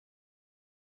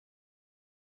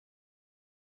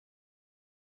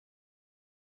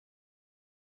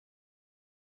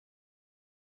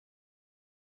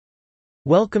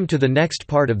Welcome to the next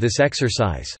part of this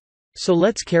exercise. So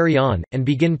let's carry on, and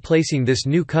begin placing this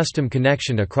new custom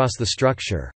connection across the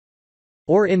structure.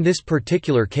 Or in this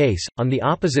particular case, on the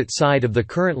opposite side of the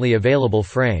currently available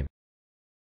frame.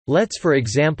 Let's for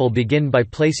example begin by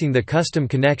placing the custom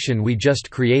connection we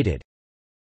just created.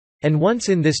 And once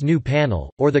in this new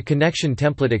panel, or the Connection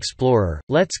Template Explorer,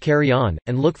 let's carry on,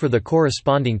 and look for the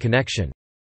corresponding connection.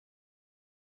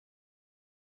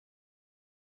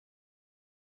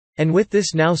 And with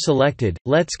this now selected,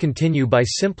 let's continue by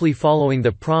simply following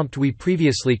the prompt we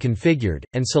previously configured,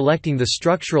 and selecting the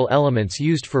structural elements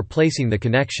used for placing the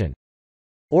connection.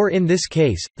 Or in this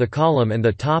case, the column and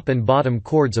the top and bottom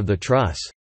chords of the truss.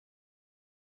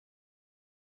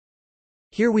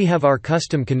 Here we have our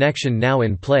custom connection now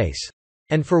in place.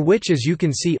 And for which, as you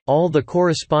can see, all the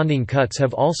corresponding cuts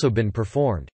have also been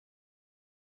performed.